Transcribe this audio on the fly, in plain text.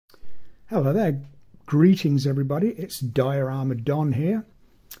Hello there, greetings everybody, it's Diorama Don here,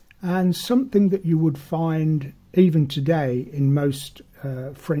 and something that you would find even today in most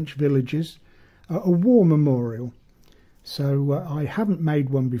French villages, a war memorial. So I haven't made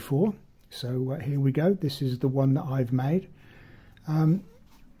one before, so here we go. This is the one that I've made.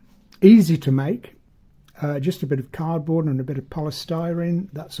 Easy to make, just a bit of cardboard and a bit of polystyrene,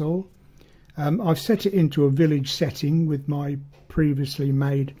 that's all. I've set it into a village setting with my previously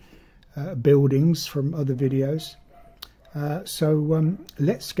made buildings from other videos. So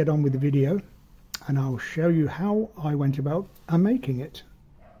let's get on with the video and I'll show you how I went about making it.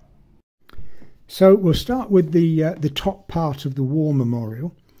 So we'll start with the top part of the war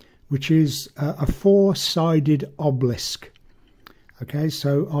memorial, which is a four-sided obelisk. Okay,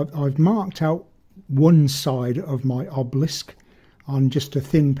 so I've marked out one side of my obelisk on just a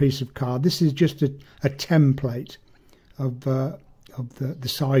thin piece of card. This is just a template of the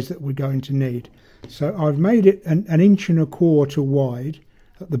size that we're going to need. So I've made it an 1.25 inches wide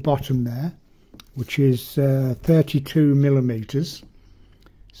at the bottom there, which is 32 millimeters.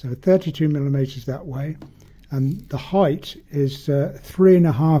 So 32 millimeters that way, and the height is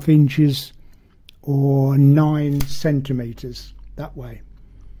 3.5 inches or 9 centimeters that way.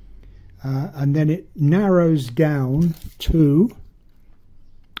 And then it narrows down to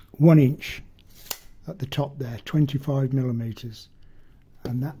 1 inch at the top there, 25 millimeters.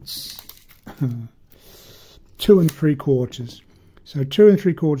 And that's 2 3/4. So 2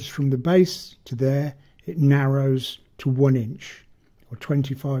 3/4 from the base to there, it narrows to 1 inch or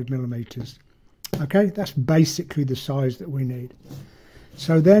 25 millimeters. Okay, that's basically the size that we need.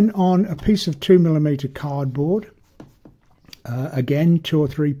 So then on a piece of 2mm cardboard, again 2 or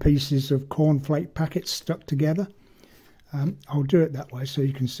 3 pieces of cornflake packets stuck together. I'll do it that way so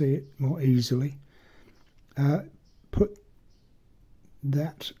you can see it more easily. Put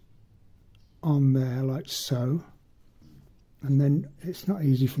that on there like so, and then it's not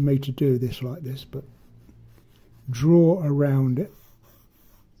easy for me to do this like this, but draw around it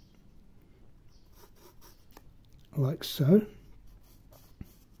like so,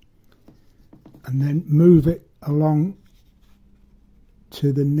 and then move it along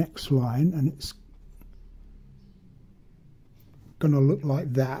to the next line, and it's going to look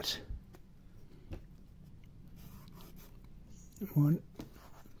like that. 1,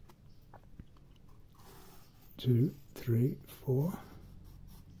 2, 3, 4,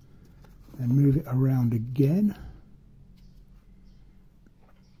 and move it around again.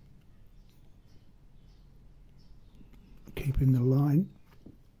 Keeping the line.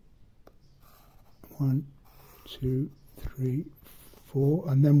 1, 2, 3, 4,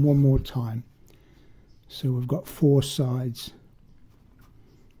 and then one more time. So we've got 4 sides.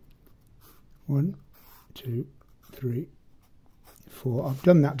 1, 2, 3, 4. I've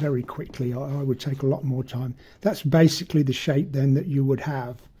done that very quickly. I would take a lot more time. That's basically the shape then that you would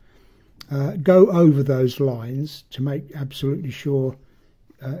have. Go over those lines to make absolutely sure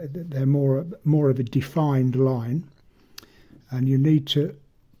that they're more of a defined line. And you need to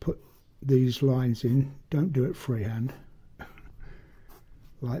put these lines in. Don't do it freehand.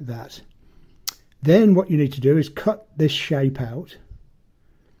 Like that. Then what you need to do is cut this shape out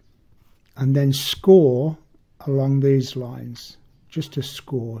and then score along these lines. Just a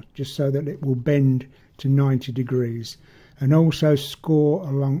score, just so that it will bend to 90 degrees. And also score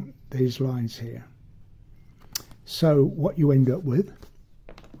along these lines here. So what you end up with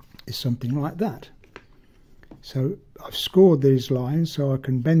is something like that. So I've scored these lines so I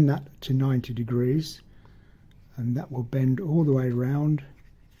can bend that to 90 degrees, and that will bend all the way around,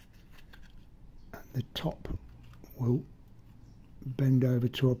 and the top will bend over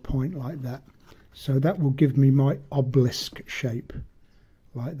to a point like that. So that will give me my obelisk shape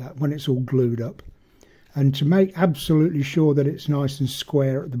like that when it's all glued up. And to make absolutely sure that it's nice and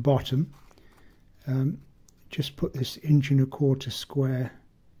square at the bottom, just put this 1.25 inch square,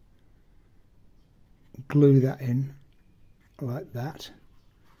 glue that in like that,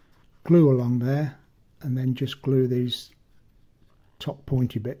 glue along there, and then just glue these top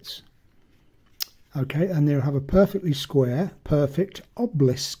pointy bits. Okay, and they'll have a perfectly square, perfect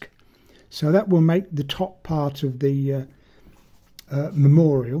obelisk. So that will make the top part of the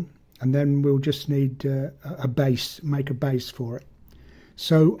memorial, and then we'll just need a base, make a base for it.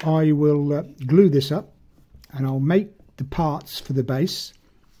 So I will glue this up, and I'll make the parts for the base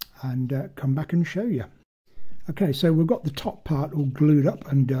and come back and show you. Okay, so we've got the top part all glued up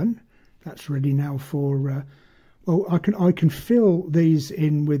and done. That's ready now for well, I can fill these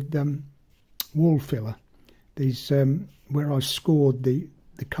in with wall filler. These where I scored the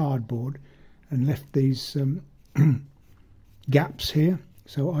cardboard and left these gaps here.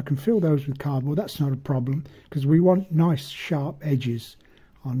 So I can fill those with cardboard. That's not a problem, because we want nice sharp edges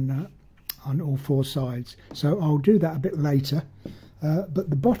on all four sides. So I'll do that a bit later. But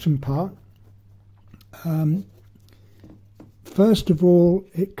the bottom part, first of all,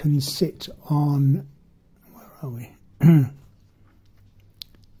 it can sit on, where are we?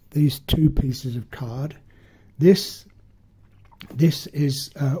 These two pieces of card. This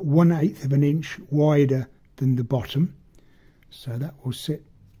is 1/8 of an inch wider than the bottom, so that will sit,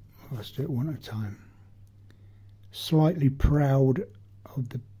 let's do it one at a time, slightly proud of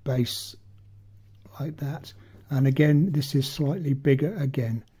the base like that. And again, this is slightly bigger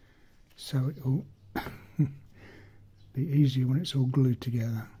again, so it will be easier when it's all glued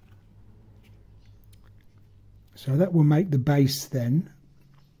together. So that will make the base then.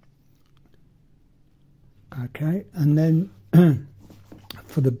 Okay, and then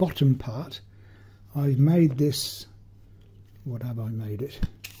for the bottom part, I've made this, what have I made it?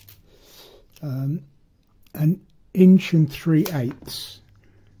 An 1 3/8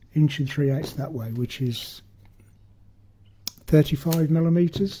 inch that way, which is 35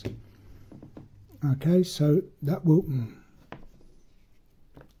 millimeters. Okay, so that will,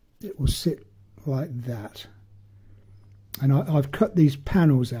 it will sit like that. And I've cut these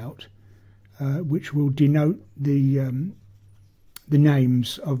panels out, which will denote the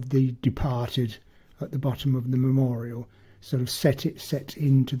names of the departed at the bottom of the memorial, sort of set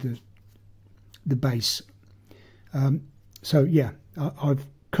into the base. So yeah, I've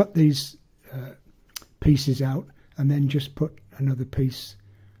cut these pieces out and then just put another piece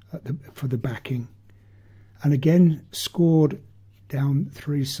for the backing, and again scored down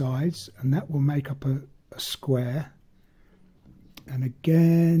 3 sides, and that will make up a square, and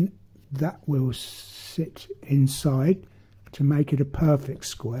again that will sit inside to make it a perfect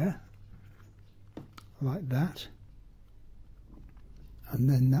square like that, and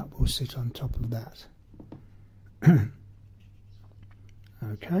then that will sit on top of that.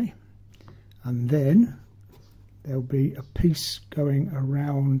 Okay, and then there'll be a piece going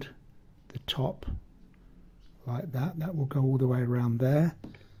around the top like that. That will go all the way around there,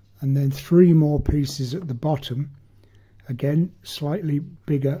 and then 3 more pieces at the bottom, again slightly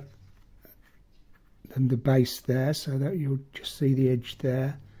bigger than the base there, so that you'll just see the edge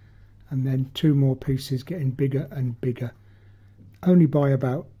there, and then 2 more pieces getting bigger and bigger, only by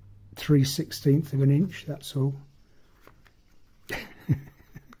about 3/16 of an inch, that's all.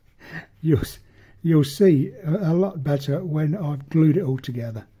 You'll see a lot better when I've glued it all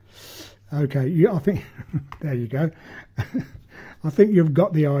together. Okay, I think there you go. I think you've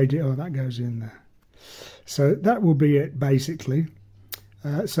got the idea. Oh, that goes in there. So that will be it basically.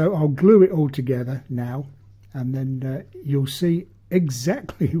 So I'll glue it all together now, and then you'll see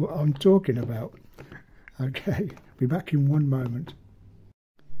exactly what I'm talking about. Okay, be back in one moment.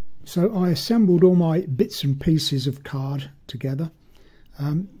 So I assembled all my bits and pieces of card together,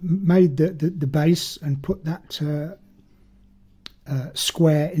 made the base and put that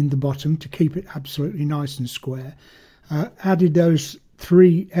square in the bottom to keep it absolutely nice and square. Added those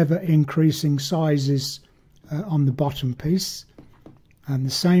 3 ever increasing sizes on the bottom piece, and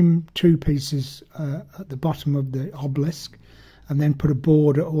the same 2 pieces at the bottom of the obelisk, and then put a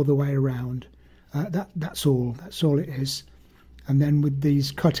border all the way around. That's all it is. And then with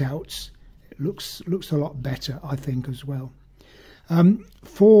these cutouts, it looks a lot better, I think, as well.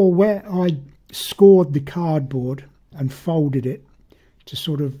 For where I scored the cardboard and folded it to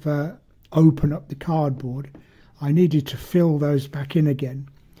sort of open up the cardboard, I needed to fill those back in again.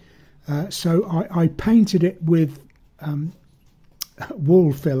 So I painted it with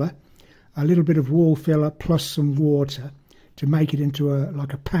wall filler, a little bit of wall filler plus some water to make it into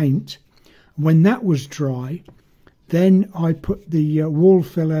like a paint. When that was dry, then I put the wall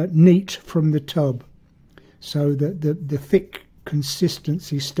filler neat from the tub, so that the thick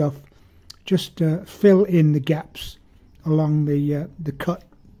consistency stuff just fill in the gaps along the cut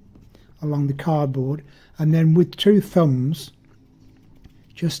along the cardboard, and then with 2 thumbs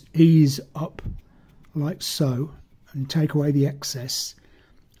just ease up like so and take away the excess.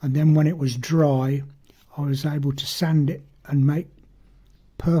 And then when it was dry, I was able to sand it and make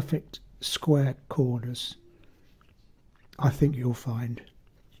perfect square corners, I think you'll find.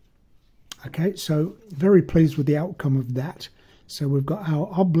 Okay, so very pleased with the outcome of that. So we've got our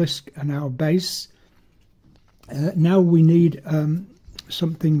obelisk and our base. Now we need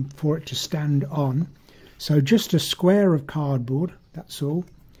something for it to stand on. So just a square of cardboard, that's all.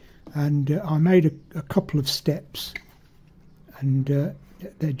 And I made a couple of steps, and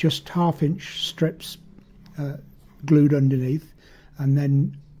they're just 1/2 inch strips glued underneath, and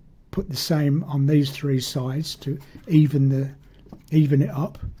then put the same on these 3 sides to even even it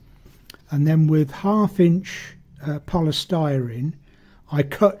up. And then with 1/2 inch polystyrene, I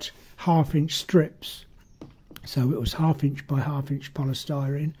cut 1/2 inch strips. So it was 1/2 inch by 1/2 inch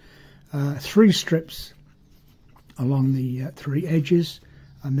polystyrene, 3 strips along the 3 edges,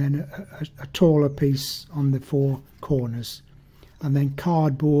 and then a taller piece on the 4 corners, and then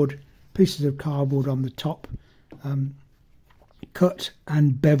pieces of cardboard on the top, cut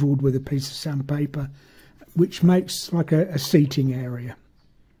and beveled with a piece of sandpaper, which makes like a seating area,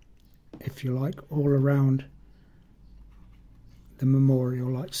 if you like, all around the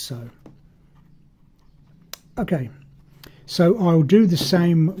memorial, like so. Okay, so I'll do the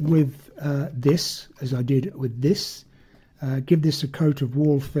same with this as I did with this. Give this a coat of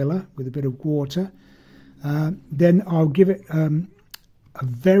wall filler with a bit of water. Then I'll give it a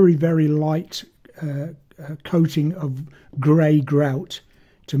very, very light coating of grey grout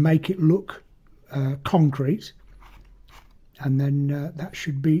to make it look concrete. And then that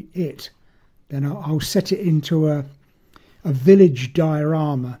should be it. Then I'll set it into a village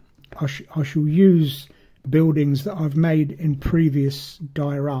diorama. I shall use buildings that I've made in previous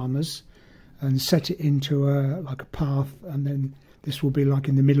dioramas and set it into like a path, and then this will be like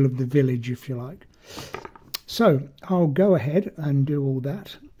in the middle of the village, if you like. So I'll go ahead and do all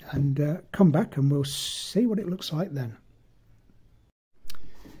that and come back and we'll see what it looks like then.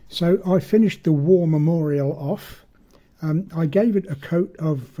 So I finished the war memorial off. I gave it a coat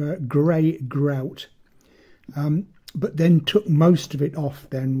of grey grout, but then took most of it off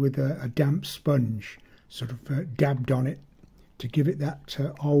then with a damp sponge, sort of dabbed on it to give it that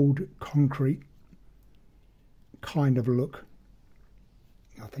old concrete kind of look.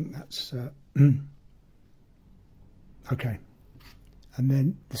 I think that's okay. And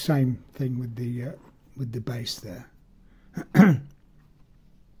then the same thing with the base there.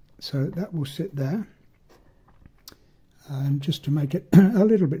 So that will sit there. And just to make it a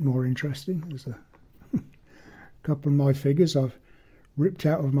little bit more interesting, there's a couple of my figures I've ripped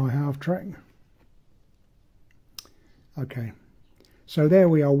out of my half track. Okay, so there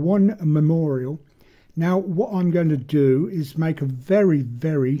we are, one memorial. Now what I'm going to do is make a very,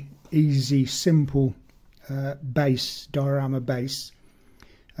 very easy, simple base, diorama base,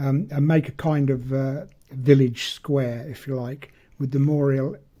 and make a kind of village square, if you like, with the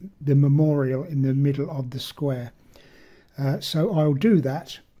memorial in the middle of the square. So I'll do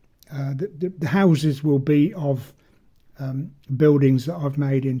that. The houses will be of buildings that I've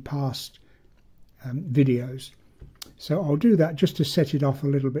made in past videos. So I'll do that just to set it off a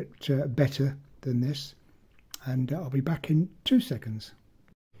little bit better than this, and I'll be back in 2 seconds.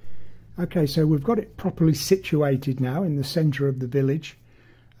 Okay, so we've got it properly situated now in the centre of the village,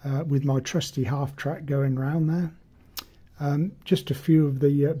 with my trusty half track going round there. Just a few of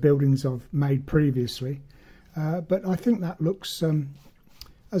the buildings I've made previously, but I think that looks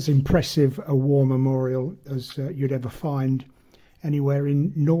as impressive a war memorial as you'd ever find anywhere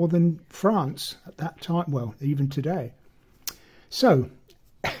in northern France at that time, well, even today. So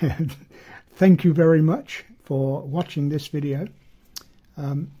thank you very much for watching this video.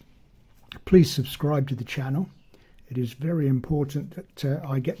 Please subscribe to the channel. It is very important that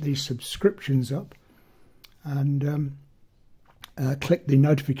I get these subscriptions up, and click the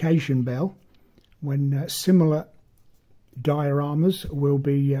notification bell when similar dioramas will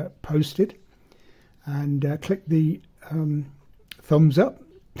be posted, and click the thumbs up.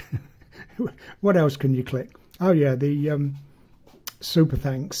 What else can you click? Oh yeah, the super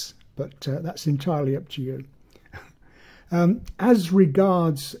thanks, but that's entirely up to you. As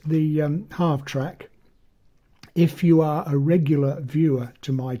regards the half track, if you are a regular viewer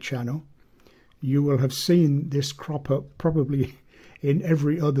to my channel, you will have seen this crop up probably in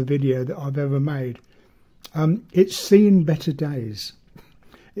every other video that I've ever made. It's seen better days.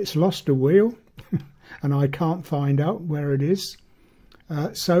 It's lost a wheel and I can't find out where it is.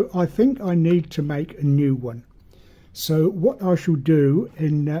 So I think I need to make a new one. So what I shall do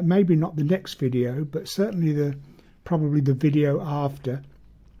in maybe not the next video, but certainly probably the video after,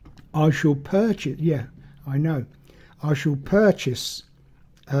 I shall purchase, yeah, I know, I shall purchase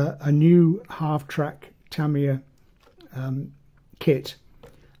a new half-track Tamiya kit,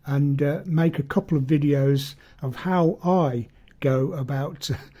 and make a couple of videos of how I go about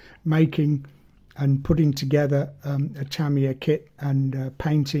making and putting together a Tamiya kit, and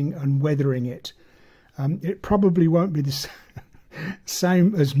painting and weathering it. It probably won't be the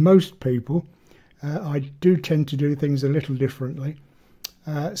same as most people. I do tend to do things a little differently.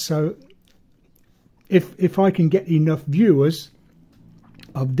 So if I can get enough viewers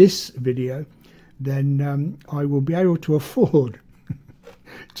of this video, then I will be able to afford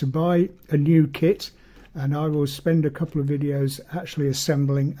to buy a new kit and I will spend a couple of videos actually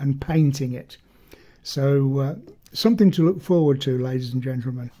assembling and painting it. So something to look forward to, ladies and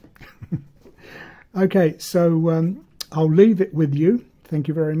gentlemen. Okay, so I'll leave it with you. Thank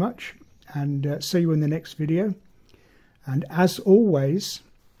you very much, and see you in the next video. And as always,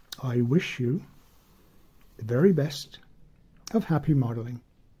 I wish you the very best of happy modelling.